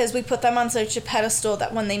because we put them on such a pedestal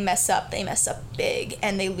that when they mess up big,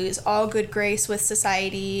 and they lose all good grace with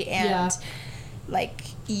society, and like,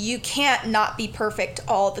 you can't not be perfect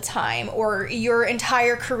all the time, or your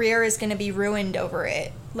entire career is going to be ruined over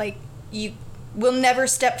it. Like, you will never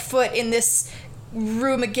step foot in this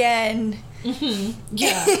room again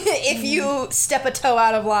if you step a toe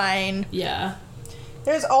out of line.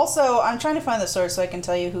 There's also, I'm trying to find the source so I can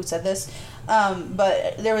tell you who said this,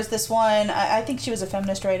 but there was this one, I think she was a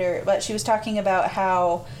feminist writer, but she was talking about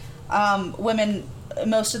how women,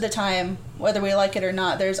 most of the time, whether we like it or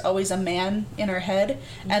not, there's always a man in our head.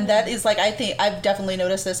 And that is, like, I think I've definitely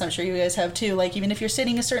noticed this, I'm sure you guys have too, like, even if you're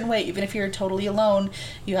sitting a certain way, even if you're totally alone,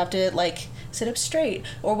 you have to, like, sit up straight,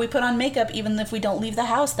 or we put on makeup even if we don't leave the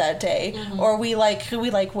house that day, or we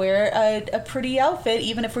wear a pretty outfit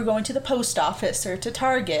even if we're going to the post office or to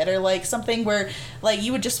Target, or like something where, like,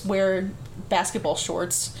 you would just wear basketball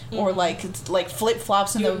shorts or like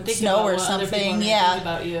flip-flops in the snow or something.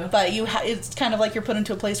 About you. But it's kind of like you're put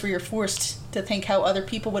into a place where you're forced to think how other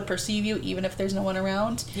people would perceive you even if there's no one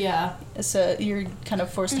around. So you're kind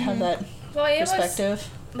of forced to have that perspective.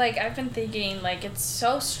 Like, I've been thinking, like, it's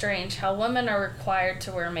so strange how women are required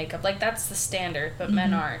to wear makeup. Like, that's the standard, but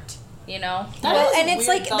men aren't, you know? And it's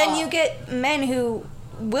like, then you get men who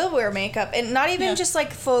will wear makeup, and not even just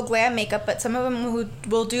like full glam makeup, but some of them who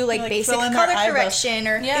will do like basic color correction,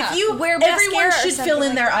 or if you wear mascara, everyone should fill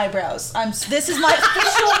in their eyebrows. This is my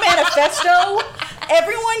official manifesto.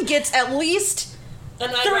 Everyone gets at least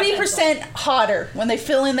 30% hotter when they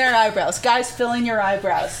fill in their eyebrows. Guys, fill in your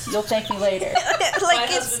eyebrows. You'll thank me later. Like, my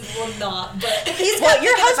husband will not, but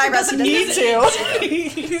your husband doesn't need to.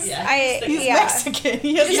 He's Mexican.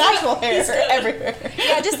 He has natural hair everywhere.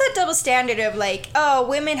 Yeah, just that double standard of like, oh,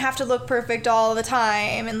 women have to look perfect all the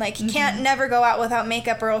time, and like, you can't never go out without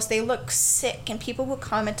makeup or else they look sick, and people will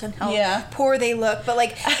comment on how poor they look. But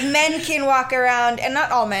like, men can walk around, and not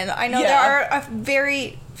all men. I know there are a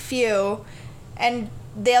very few. And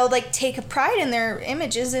they'll like take a pride in their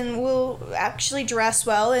images and will actually dress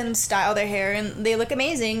well and style their hair, and they look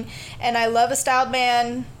amazing. And I love a styled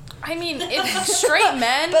man. I mean, if straight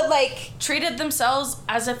men but like treated themselves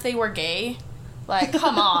as if they were gay, like,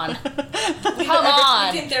 come on. Come I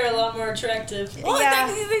on. think they're a lot more attractive. Well,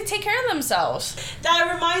 Yeah. they take care of themselves.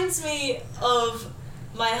 That reminds me of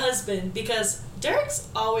my husband, because Derek's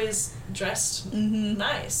always dressed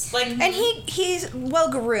nice. Like, and he's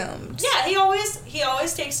well groomed. yeah, he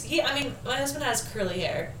always takes. I mean, my husband has curly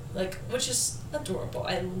hair, like, which is adorable.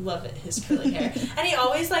 I love it, his curly hair. And he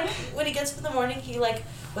always, like, when he gets up in the morning, he like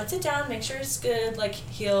wets it down, makes sure it's good. Like,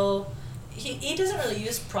 he doesn't really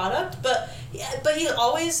use product, but he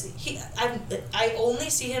always I only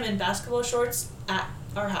see him in basketball shorts at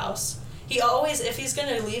our house. He always, if he's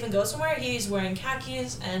gonna leave and go somewhere, he's wearing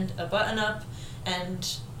khakis and a button up, and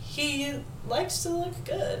he likes to look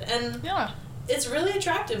good. And Yeah. it's really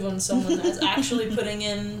attractive when someone is actually putting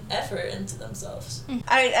in effort into themselves.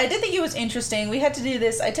 I did think it was interesting. We had to do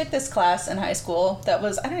this. I took this class in high school that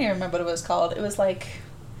was, I don't even remember what it was called. It was like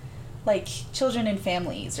children and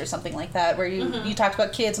families or something like that, where you talked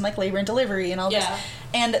about kids and like labor and delivery and all this.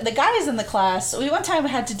 And the guys in the class, we one time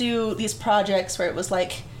had to do these projects where it was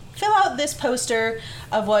like, fill out this poster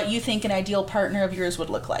of what you think an ideal partner of yours would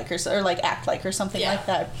look like, or like act like, or something like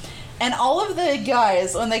that. And all of the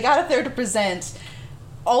guys, when they got up there to present,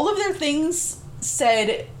 all of their things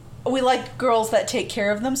said, we like girls that take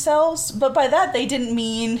care of themselves. But by that, they didn't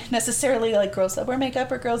mean necessarily like girls that wear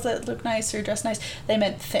makeup or girls that look nice or dress nice. They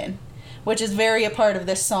meant thin, which is very a part of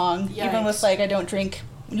this song. Yikes. Even with like,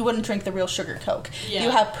 you wouldn't drink the real sugar Coke. Yeah. You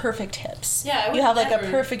have perfect hips. Yeah, I would you have like never. a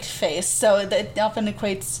perfect face. So that often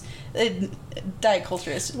equates, diet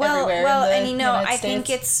culture is everywhere. Well, in the and you know, United I think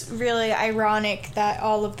States. it's really ironic that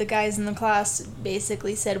all of the guys in the class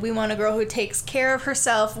basically said, we want a girl who takes care of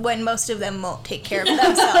herself, when most of them won't take care of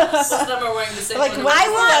themselves. Most of them are wearing the same Like, one. why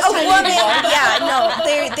I Last want a time woman. you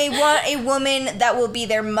Yeah, no, they want a woman that will be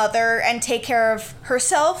their mother and take care of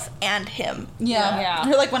herself and him. Yeah.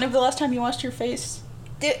 Or like, when was the last time you washed your face?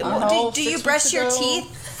 Do know, you 6 brush weeks your ago.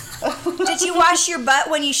 teeth? Did you wash your butt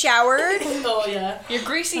when you showered? Oh yeah. Your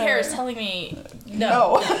greasy hair is telling me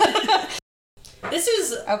No. This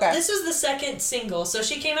is Okay. This was the second single. So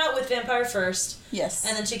she came out with Vampire first, Yes.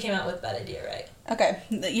 and then she came out with Bad Idea, right? Okay,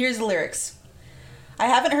 here's the lyrics. I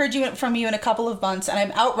haven't heard from you in a couple of months, and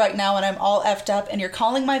I'm out right now, and I'm all effed up, and you're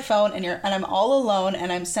calling my phone, and I'm all alone,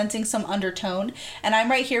 and I'm sensing some undertone, and I'm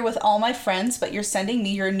right here with all my friends, but you're sending me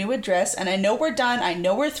your new address, and I know we're done, I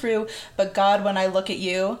know we're through, but God, when I look at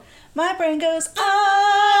you, my brain goes,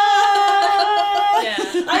 ah! Yeah.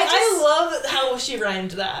 I love how she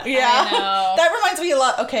rhymed that. Yeah. I know. That reminds me a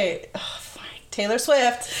lot. Okay. Oh, fine. Taylor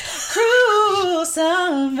Swift. Cruel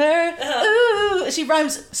summer. Ooh. She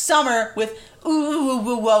rhymes summer with ooh,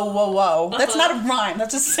 whoa, whoa, whoa, whoa. That's not a rhyme.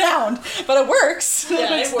 That's a sound. But it works.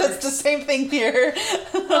 Yeah, it works. That's the same thing here.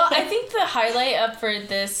 Well, I think the highlight up for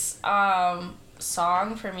this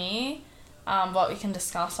song for me, what we can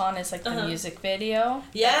discuss on is like the music video.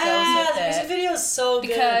 Yeah, that goes the with music it. video is so good.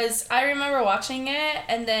 Because I remember watching it,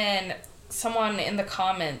 and then someone in the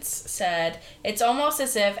comments said it's almost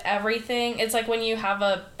as if everything, it's like when you have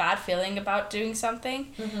a bad feeling about doing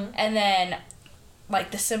something, and then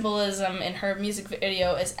like the symbolism in her music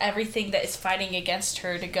video is everything that is fighting against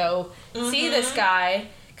her to go see this guy,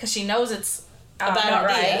 because she knows it's A bad not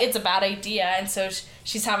idea. right. It's a bad idea, and so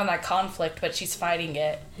she's having that conflict, but she's fighting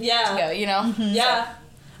it yeah. to go, you know? Yeah.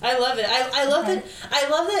 I love it. I love that. I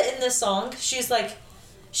love that in this song she's like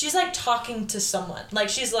talking to someone. Like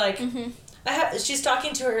she's like she's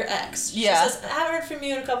talking to her ex. Yeah. She says, I haven't heard from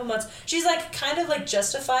you in a couple months. She's like kind of like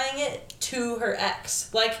justifying it to her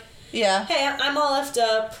ex. Like, Yeah. hey, I'm all effed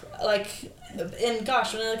up. Like, and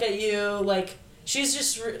gosh, when I look at you, like, she's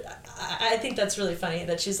just. I think that's really funny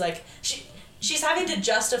that she's like she's having to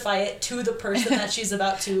justify it to the person that she's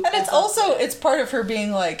about to. And it's also, it's part of her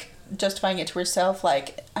being like justifying it to herself.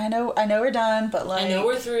 Like, I know we're done, but like, I know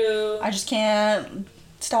we're through. I just can't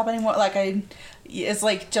stop anymore. Like, it's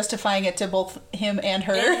like justifying it to both him and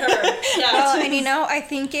her. And her. Yeah. Well, and you know, I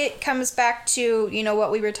think it comes back to, you know,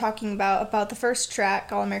 what we were talking about the first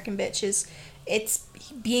track, All American Bitch, is it's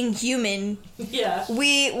being human. Yeah.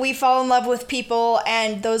 We fall in love with people,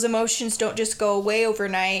 and those emotions don't just go away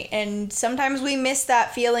overnight, and sometimes we miss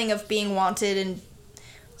that feeling of being wanted and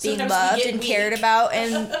being Sometimes we loved get and cared weak. about,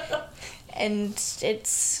 and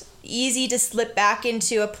it's easy to slip back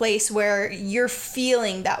into a place where you're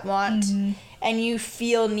feeling that want and you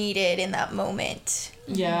feel needed in that moment.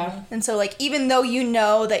 Yeah. And so, like, even though you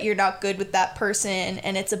know that you're not good with that person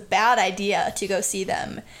and it's a bad idea to go see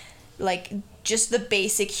them, like just the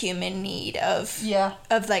basic human need of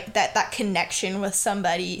like that connection with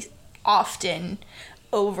somebody often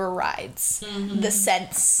overrides the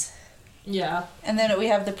sense. Yeah. And then we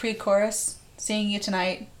have the pre-chorus, seeing you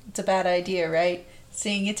tonight, it's a bad idea, right?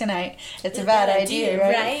 Seeing you tonight, it's a bad idea,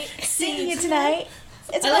 right? Seeing you tonight,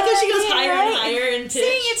 it's a I like bad how she goes idea, higher right? and higher in pitch.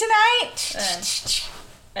 Seeing you tonight.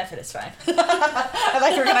 F it, it's fine. I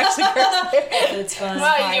like we're gonna actually curse there. It's fun.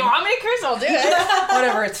 Well, if you want me to curse, I'll do it.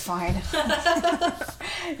 Whatever, it's fine.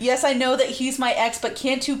 Yes, I know that he's my ex, but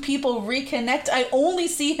can't two people reconnect? I only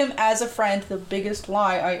see him as a friend. The biggest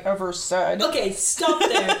lie I ever said. Okay, stop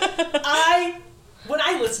there. When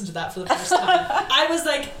I listened to that for the first time, I was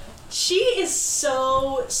like, she is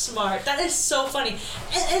so smart. That is so funny.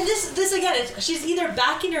 And this again, she's either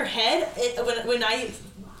back in her head when I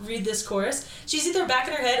read this chorus, she's either back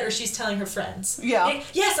in her head or she's telling her friends. Yeah. Like,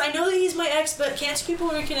 yes, I know that he's my ex, but can't two people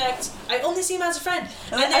reconnect? I only see him as a friend.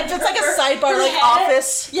 And then it's like a sidebar, like head,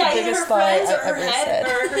 Office. Yeah, the either biggest her lie friends I or her ever head, said.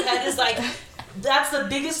 or her head is like, that's the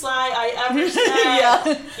biggest lie I ever said.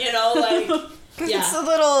 Yeah. You know, like. Yeah. It's a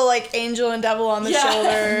little like angel and devil on the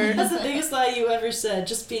shoulder. That's the biggest lie you ever said.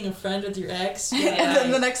 Just being a friend with your ex. Yeah. And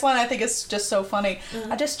then the next line I think is just so funny.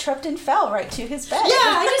 I just tripped and fell right to his bed. Yeah,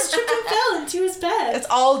 I just tripped and fell into his bed. It's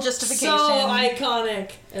all justification. So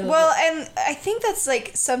iconic. Well, and I think that's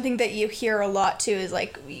like something that you hear a lot too, is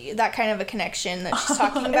like that kind of a connection that she's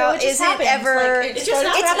talking about It just isn't happens. ever. Like, it just it's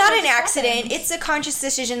happens. not It an just accident. happens. It's a conscious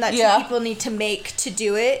decision that Yeah. two people need to make to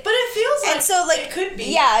do it. But it feels like, And so like it could be.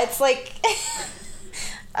 Yeah, it's like.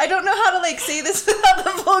 I don't know how to like say this without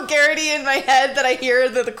the vulgarity in my head that I hear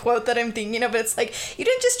the quote that I'm thinking of, but it's like, you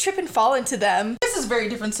didn't just trip and fall into them. This is a very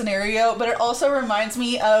different scenario, but it also reminds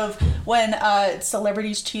me of when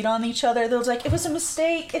celebrities cheat on each other. They're like, it was a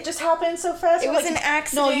mistake. It just happened so fast. It We're was like, an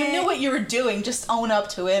accident. No, you knew what you were doing. Just own up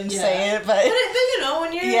to it and Yeah. say it. But you know,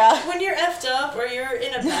 when you're Yeah. when you're effed up or you're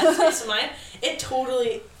in a bad space of mind, it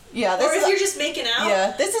totally. Yeah, Or if you're just making out.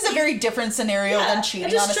 Yeah, this is a very different scenario Yeah, than I cheating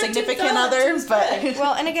just on a tripped and significant fell into other, his but bed.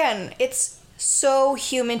 Well, and again, it's so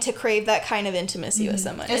human to crave that kind of intimacy with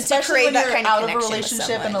someone. And to especially crave when that you're kind out of of a connection with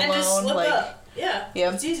relationship and someone. And just alone, slip like up. Yeah.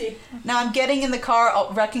 Yeah. It's easy. now I'm getting in the car,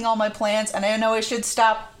 wrecking all my plans, and I know I should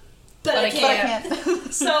stop, But I but I can't.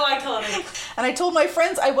 can't. So iconic. And I told my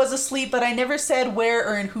friends I was asleep, but I never said where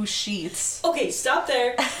or in whose sheets. Okay, stop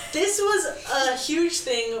there. This was a huge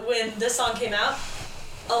thing when this song came out.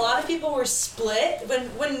 A lot of people were split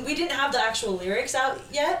when we didn't have the actual lyrics out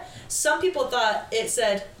yet. Some people thought it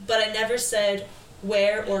said, but I never said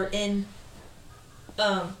where or in.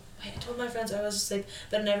 I told my friends I was asleep,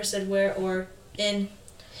 but I never said where or in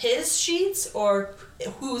his sheets or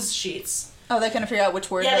whose sheets. Oh, they couldn't figure out which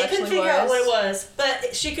word Yeah, it they actually couldn't figure out was. what it was,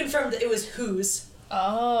 but she confirmed that it was whose.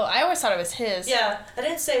 Oh, I always thought it was his. Yeah, I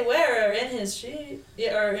didn't say where or in his sheet.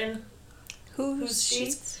 Yeah, or in Whose sheets.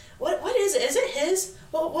 sheets? What is it? Is it his?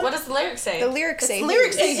 What does the lyric say? The lyrics say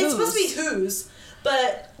lyrics whose. say It's supposed to be whose. whose,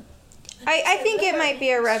 but I think it might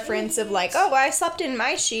be a reference of like, oh, I slept in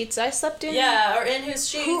my sheets. I slept in yeah, or in whose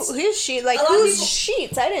sheets. whose sheet? Like A lot of whose people-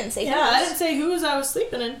 sheets? I didn't say Yeah, whose. I didn't say whose I was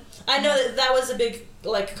sleeping in. I know that was a big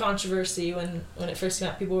like controversy when it first came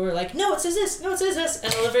out. People were like, no, it says this. No, it says this.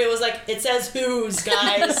 And Olivia was like, it says whose,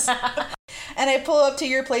 guys. And I pull up to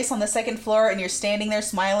your place on the second floor, and you're standing there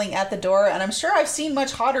smiling at the door, and I'm sure I've seen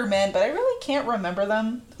much hotter men, but I really can't remember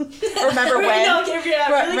them. Or remember when. No, okay, yeah,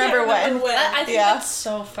 I really Remember can't remember when. I think Yeah. that's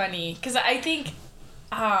so funny because I think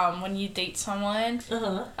when you date someone,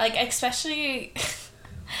 Uh-huh. like especially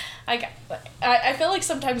like I feel like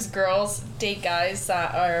sometimes girls date guys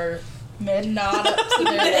that are Mid. not up to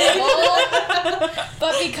their level,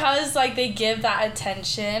 but because like they give that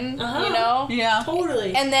attention, Uh-huh. you know, Yeah.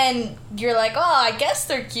 Totally. and then you're like, oh, I guess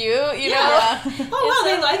they're cute, you know. Yeah. oh, wow,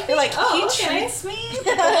 they like me? You're like, oh, he okay. treats me? Sounds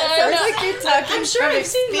like you're talking I'm sure from I've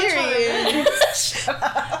seen much hotter experience.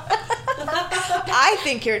 I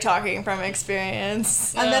think you're talking from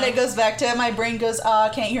experience. And then it goes back to my brain goes,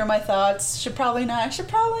 can't hear my thoughts. Should probably not. Should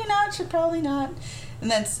probably not. Should probably not. And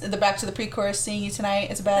then the back to the pre-chorus, seeing you tonight.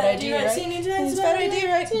 It's a bad idea, right? Seeing you tonight. It's a bad idea,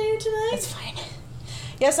 right? Seeing you tonight. It's fine.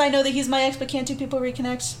 Yes, I know that he's my ex, but can't two people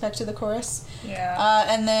reconnect? Back to the chorus. Yeah.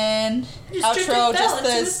 And then Just tripped outro, and fell just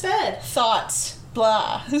into his the bed. thoughts.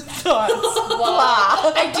 Blah. Thoughts.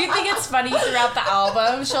 Blah. I do think it's funny throughout the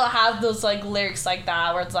album. She'll have those like lyrics like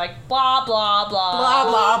that where it's like blah blah blah Blah,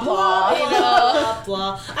 blah, blah. You know? Blah,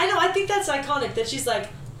 blah. I know, I think that's iconic that she's like,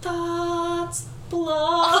 thoughts,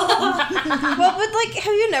 blah. Well, but like,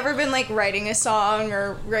 have you never been like writing a song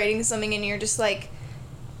or writing something and you're just like,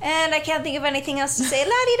 and I can't think of anything else to say.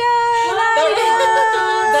 La-di-da,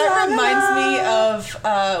 That la-di-da, reminds me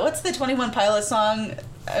of, what's the 21 Pilot song?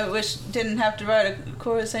 I wish didn't have to write a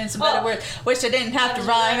chorus saying some better words. Wish I didn't have to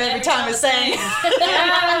rhyme every time I sang. Yeah.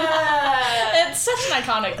 It's such an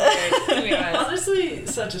iconic lyric, to be honest. Honestly,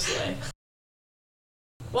 such a slay.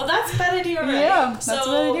 Well, that's Bad Idea Right. Yeah, that's so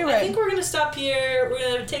Bad Idea Right. I think we're going to stop here. We're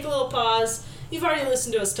going to take a little pause. You've already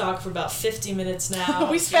listened to us talk for about 50 minutes now.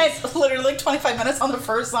 We spent literally like 25 minutes on the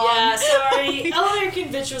first song. Yeah, sorry. All American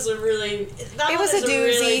Bitch was a really... That It one was a is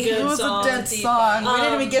really doozy. good It was song. a dead song. We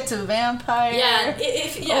didn't even get to Vampire. Yeah,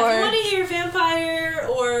 if you Or- want to hear Vampire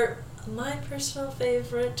or my personal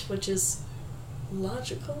favorite, which is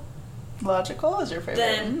Logical, Logical is your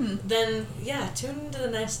favorite. then yeah, tune into the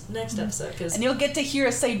next episode because And you'll get to hear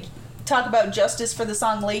us talk about justice for the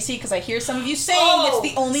song Lacey, because I hear some of you saying it's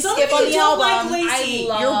the only some skip of on you the don't album. like Lacey.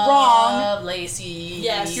 I You're wrong. love Lacey.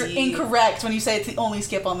 Yes. You're incorrect when you say it's the only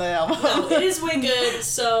skip on the album. No, it is way good.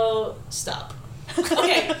 So stop.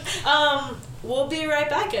 Okay, we'll be right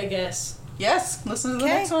back, I guess. Yes, listen to the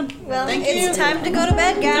Okay. next one. Well, Thank it's you. time to go to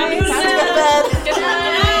bed, Time to go guys.